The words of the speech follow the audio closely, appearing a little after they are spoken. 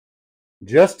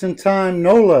Just in time,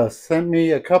 Nola sent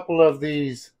me a couple of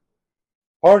these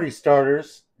party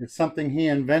starters. It's something he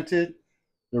invented.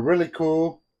 They're really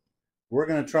cool. We're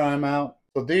going to try them out.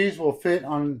 So these will fit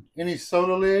on any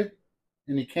soda lid,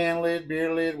 any can lid,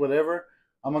 beer lid, whatever.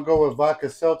 I'm going to go with vodka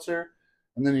seltzer.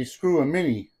 And then you screw a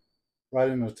mini right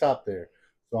in the top there.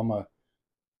 So I'm going to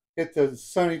hit the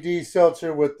Sunny D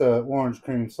seltzer with the orange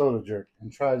cream soda jerk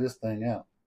and try this thing out.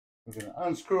 We're going to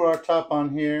unscrew our top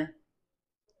on here.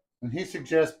 And he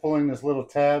suggests pulling this little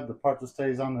tab, the part that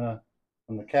stays on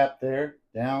the cap there,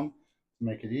 down to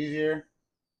make it easier.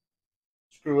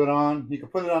 Screw it on. You can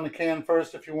put it on the can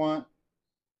first if you want.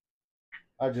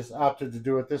 I just opted to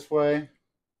do it this way.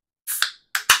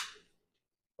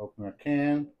 Open our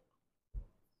can.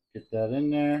 Get that in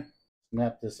there.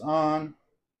 Snap this on.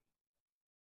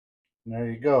 And there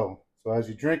you go. So as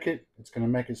you drink it, it's going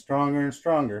to make it stronger and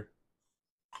stronger.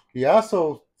 He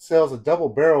also sells a double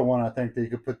barrel one, I think, that you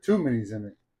could put 2 minis in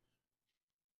it.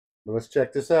 But let's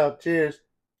check this out. Cheers.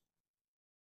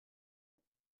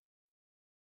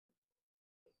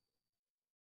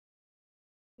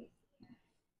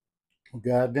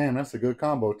 God damn, that's a good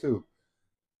combo too.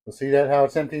 So see that how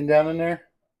it's emptying down in there?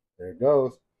 There it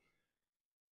goes.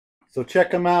 So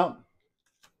check him out.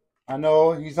 I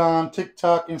know he's on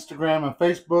TikTok, Instagram, and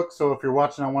Facebook. So if you're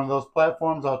watching on one of those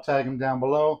platforms, I'll tag him down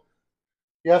below.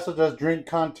 He also does drink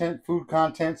content, food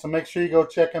content. So make sure you go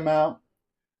check him out.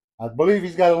 I believe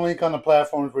he's got a link on the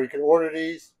platforms where you can order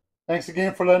these. Thanks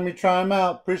again for letting me try them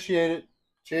out. Appreciate it.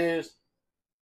 Cheers.